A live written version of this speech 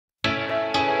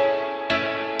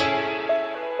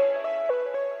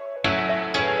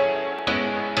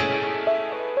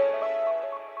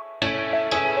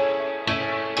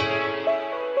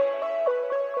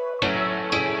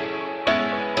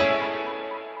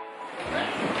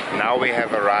Now we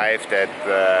have arrived at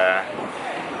the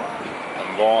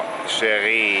Bois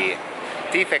Chéri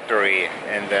tea factory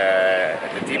and the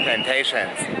tea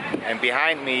plantations. And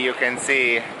behind me you can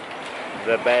see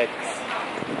the bags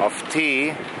of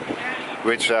tea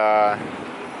which are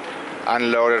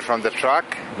unloaded from the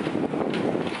truck,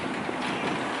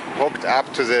 hooked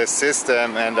up to the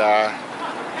system and are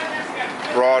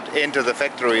brought into the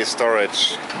factory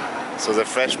storage. So the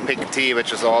fresh picked tea,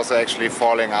 which is also actually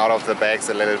falling out of the bags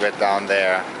a little bit down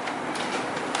there,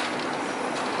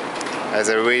 has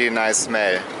a really nice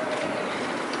smell.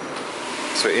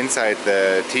 So inside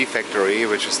the tea factory,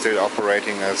 which is still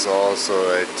operating, is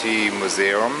also a tea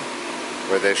museum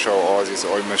where they show all this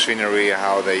old machinery,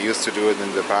 how they used to do it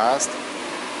in the past.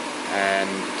 And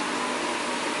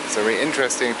it's very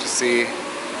interesting to see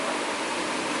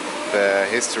the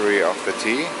history of the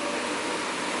tea.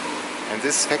 And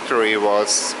this factory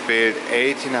was built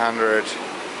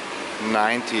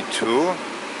 1892,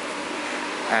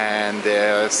 and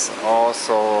there's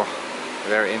also a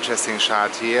very interesting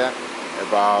chart here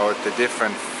about the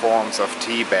different forms of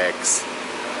tea bags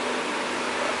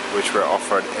which were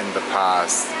offered in the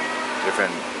past.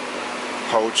 Different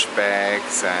pouch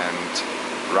bags and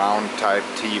round type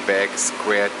tea bags,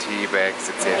 square tea bags,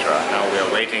 etc. Now we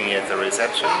are waiting here at the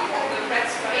reception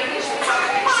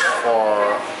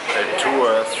for a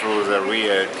tour through the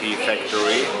real tea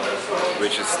factory,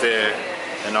 which is still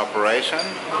in operation.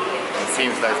 It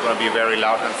seems like it's going to be very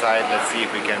loud inside. Let's see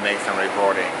if we can make some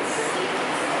recordings.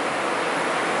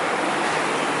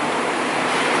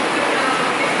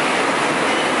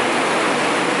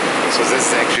 So this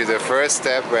is actually the first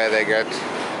step where they get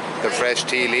the fresh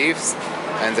tea leaves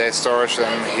and they store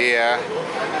them here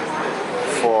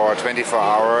for 24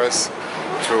 hours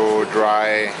to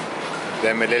dry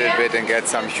them a little bit and get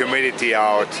some humidity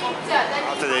out.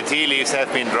 After the tea leaves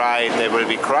have been dried, they will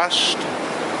be crushed,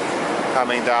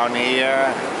 coming down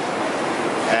here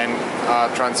and are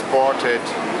transported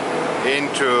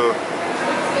into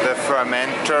the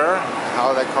fermenter,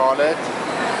 how they call it.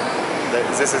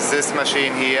 This is this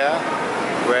machine here,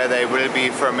 where they will be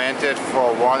fermented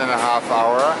for 1.5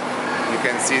 hours. You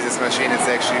can see this machine is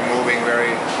actually moving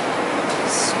very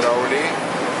slowly.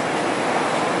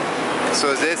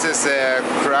 So this is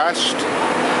crushed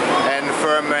and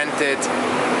fermented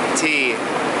tea,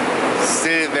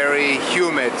 still very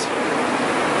humid.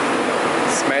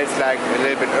 Smells like a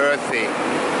little bit earthy.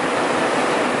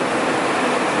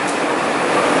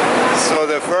 So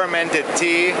the fermented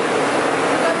tea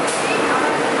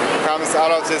comes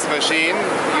out of this machine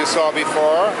you saw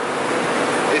before,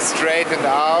 is straightened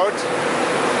out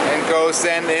and goes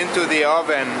then into the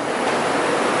oven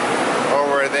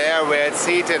over there, where it's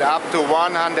heated up to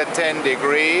 110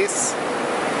 degrees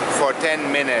for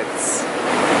 10 minutes.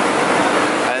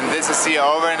 And this is the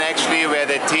oven actually where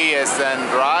the tea is then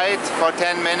dried for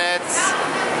 10 minutes.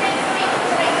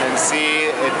 And see,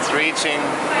 it's reaching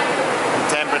a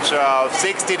temperature of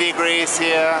 60 degrees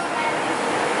here.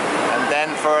 And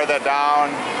then further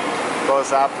down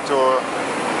goes up to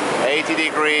 80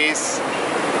 degrees.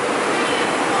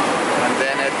 And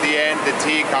then at the end the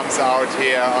tea comes out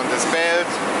here on this belt.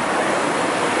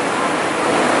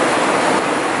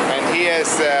 And here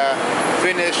is the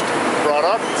finished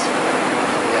product.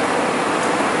 Yeah.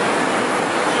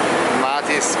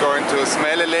 Marty's going to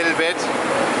smell a little bit.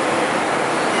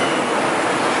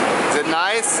 Is it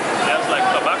nice? It smells like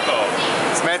tobacco.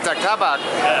 It smells like tobacco?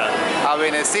 Yeah. Are we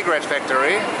in a cigarette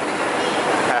factory?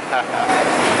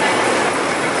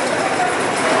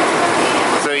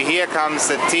 So here comes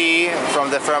the tea from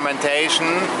the fermentation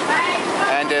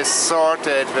and is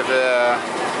sorted with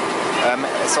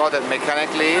sorted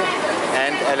mechanically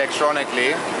and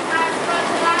electronically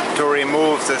to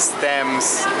remove the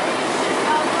stems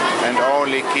and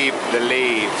only keep the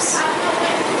leaves.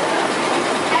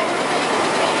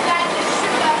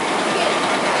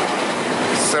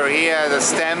 So here the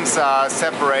stems are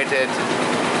separated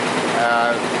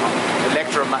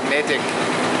electromagnetic.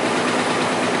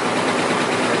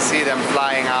 See them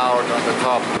flying out on the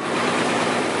top,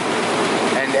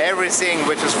 and everything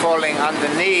which is falling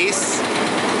underneath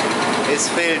is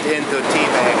filled into tea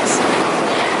bags.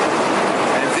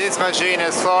 And this machine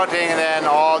is sorting then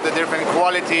all the different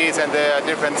qualities and the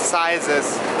different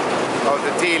sizes of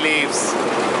the tea leaves.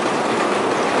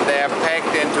 They are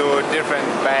packed into different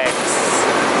bags.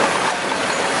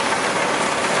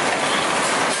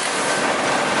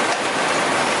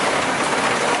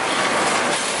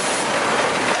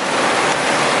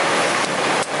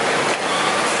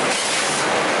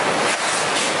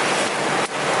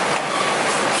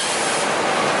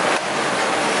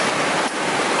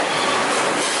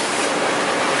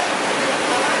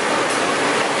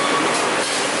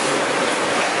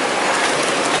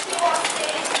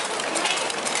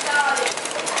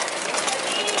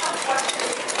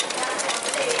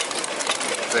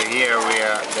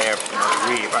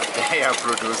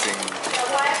 producing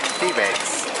tea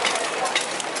bags.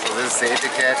 So this is the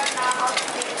etiquette.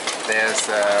 There's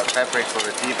fabric for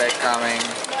the tea bag coming.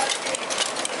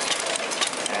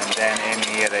 And then in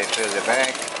here they fill the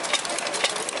bag.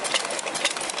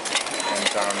 And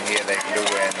down here they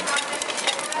glue in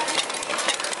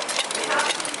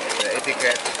the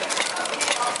etiquette,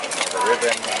 the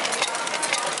ribbon.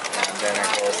 And then it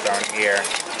goes down here.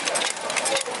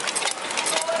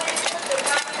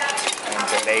 And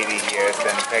the lady here is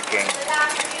then packing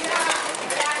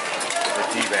the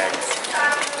tea bags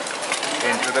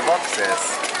into the boxes.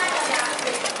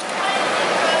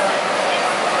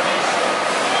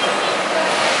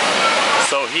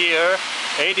 So here,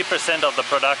 80% of the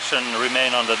production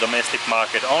remain on the domestic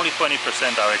market, only 20%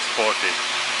 are exported.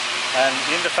 And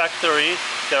in the factory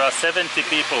there are 70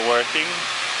 people working,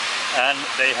 and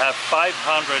they have 500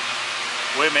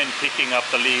 women picking up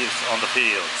the leaves on the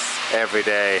fields. Every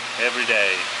day. Every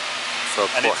day. So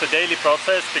And it's a daily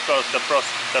process because the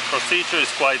procedure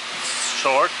is quite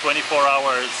short, 24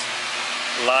 hours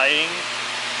lying,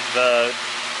 the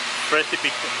freshly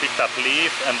picked up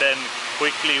leaf, and then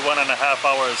quickly 1.5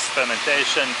 hours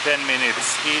fermentation, 10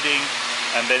 minutes heating,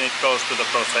 and then it goes to the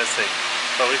processing.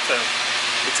 So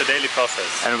it's a daily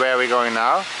process. And where are we going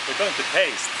now? We're going to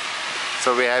taste.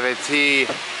 So we have a tea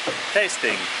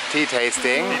Tasting. tasting Tea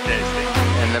tasting.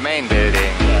 in the main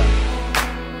building. Yeah.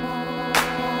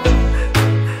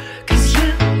 Cause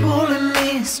you're pulling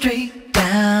me straight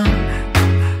down.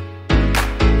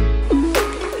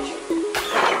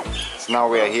 So now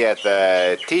we are here at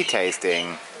the tea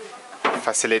tasting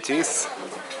facilities,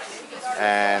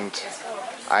 and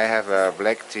I have a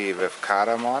black tea with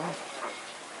cardamom.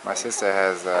 My sister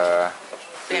has a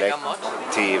black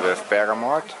tea with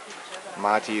bergamot.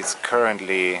 Marty is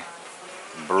currently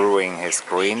brewing his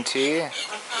green tea,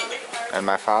 and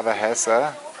my father has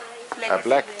a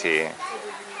black tea.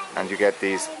 And you get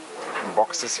these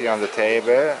boxes here on the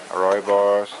table,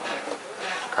 rooibos,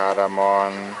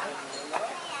 cardamom,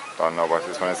 don't know what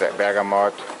this one is,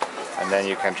 bergamot, and then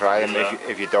you can try them.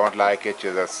 If you don't like it,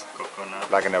 you just,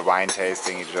 like in a wine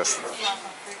tasting, you just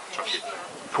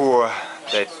pour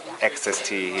that excess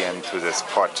tea here into this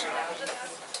pot.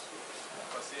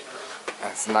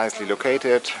 It's nicely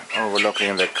located,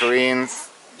 overlooking the greens.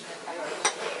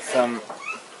 Some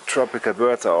tropical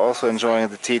birds are also enjoying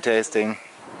the tea tasting.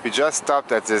 We just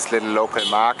stopped at this little local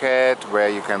market where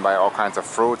you can buy all kinds of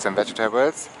fruits and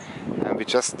vegetables. And we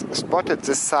just spotted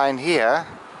this sign here,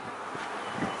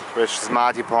 which is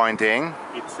Marty pointing.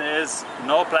 It says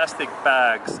no plastic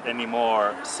bags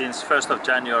anymore since 1st of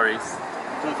January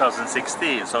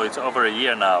 2016, so it's over a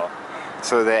year now.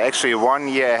 So they're actually 1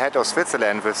 year ahead of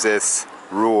Switzerland with this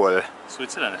rule.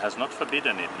 Switzerland has not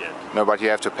forbidden it yet. No, but you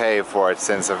have to pay for it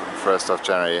since the 1st of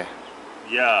January.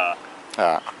 Yeah.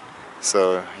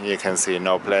 So you can see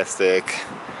no plastic,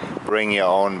 bring your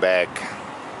own bag.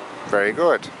 Very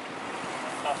good.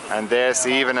 And there's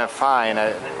even a fine.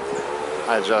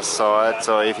 I just saw it.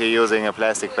 So if you're using a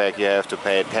plastic bag, you have to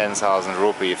pay 10,000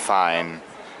 rupee fine.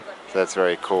 That's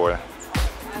very cool.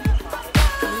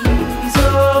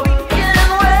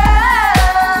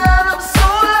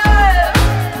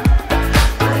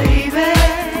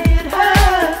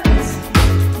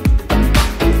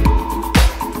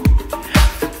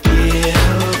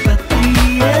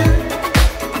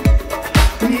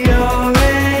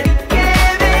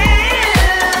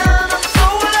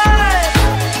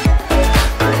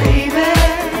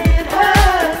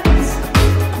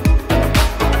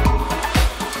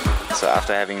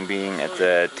 After having been at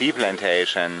the tea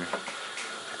plantation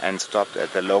and stopped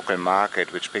at the local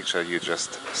market, which picture you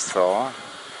just saw,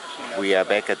 we are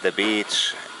back at the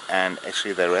beach, and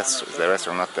actually the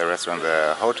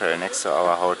hotel next to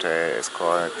our hotel is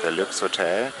called the Lux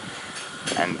Hotel,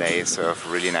 and they serve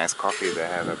really nice coffee. They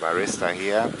have a barista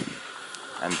here,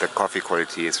 and the coffee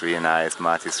quality is really nice.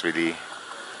 Marty's really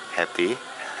happy.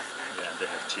 Yeah, they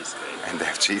have cheesecake. And they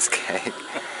have cheesecake.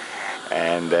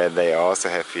 And they also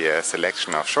have here a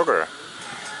selection of sugar.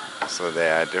 So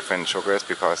there are different sugars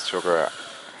because sugar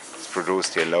is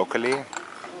produced here locally.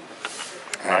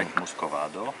 White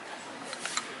Muscovado,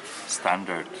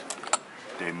 standard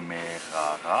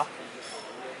Demerara,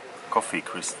 coffee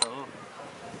crystal,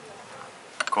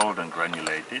 golden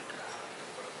granulated.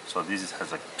 So this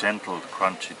has a gentle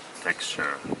crunchy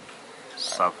texture,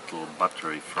 subtle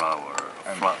buttery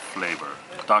flavor,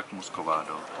 dark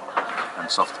Muscovado, and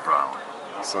soft brown.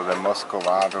 So the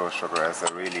Muscovado sugar is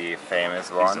a really famous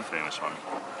one. It's a famous one.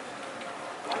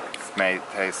 It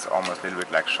tastes almost a little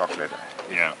bit like chocolate,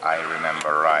 Yeah. if I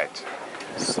remember right.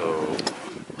 So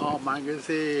Oh, man can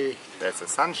see. There's a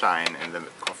sunshine in the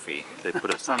coffee. they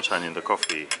put a sunshine in the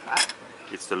coffee.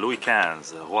 It's the Louis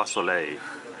XV, Roi Soleil.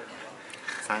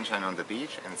 Sunshine on the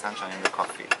beach and sunshine in the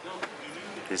coffee.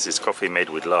 This is coffee made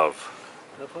with love.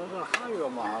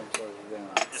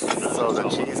 So the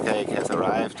cheesecake has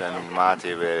arrived and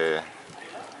Marty will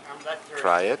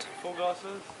try it.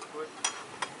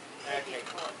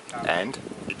 And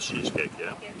It's cheesecake,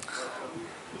 yeah.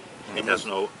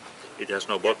 It has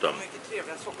no bottom.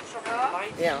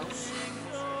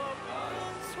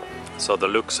 So the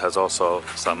Lux has also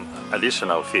some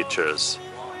additional features.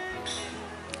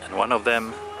 And one of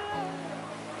them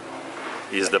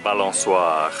is the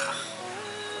balançoire.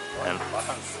 And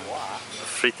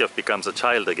Fritjof becomes a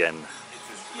child again.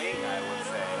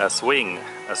 A swing,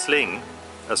 a sling,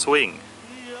 a swing.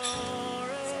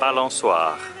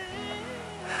 Balançoire.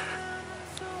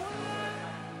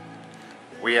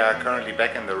 we are currently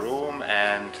back in the room,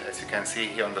 and as you can see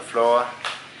here on the floor,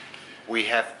 we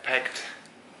have packed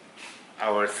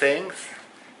our things.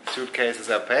 Suitcases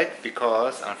are packed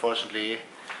because unfortunately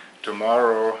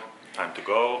tomorrow Time to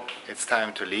go. it's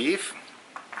time to leave.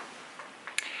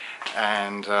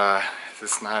 And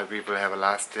this night we will have a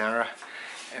last dinner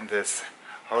in this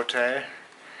hotel.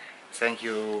 Thank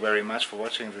you very much for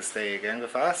watching this day again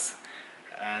with us,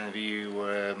 and we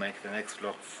will make the next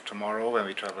vlog tomorrow when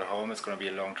we travel home. It's going to be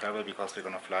a long travel because we're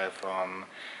going to fly from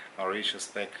Mauritius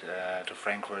back to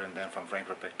Frankfurt, and then from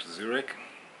Frankfurt back to Zurich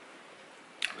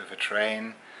with a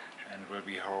train, and we'll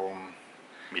be home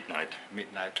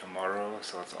midnight tomorrow.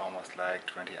 So it's almost like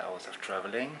 20 hours of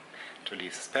traveling to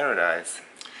leave this paradise.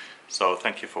 So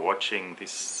thank you for watching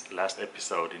this last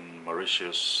episode in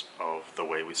Mauritius of The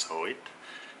Way We Saw It.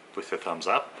 With a thumbs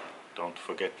up, don't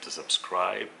forget to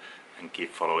subscribe and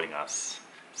keep following us.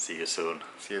 See you soon.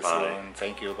 See you Bye. soon.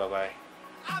 Thank you. Bye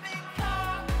bye.